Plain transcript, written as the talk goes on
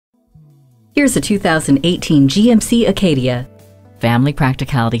Here's a 2018 GMC Acadia. Family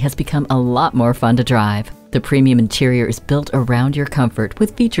practicality has become a lot more fun to drive. The premium interior is built around your comfort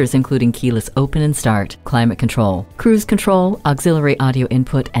with features including keyless open and start, climate control, cruise control, auxiliary audio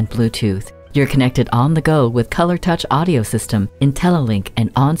input, and Bluetooth. You're connected on the go with Color Touch audio system, IntelliLink,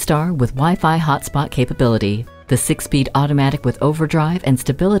 and OnStar with Wi-Fi hotspot capability. The 6-speed automatic with overdrive and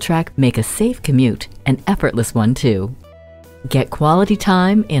StabiliTrak make a safe commute an effortless one too. Get quality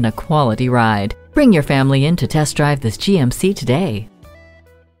time in a quality ride. Bring your family in to test drive this GMC today.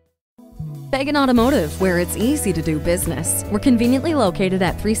 Fagan Automotive, where it's easy to do business. We're conveniently located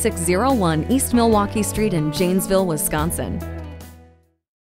at 3601 East Milwaukee Street in Janesville, Wisconsin.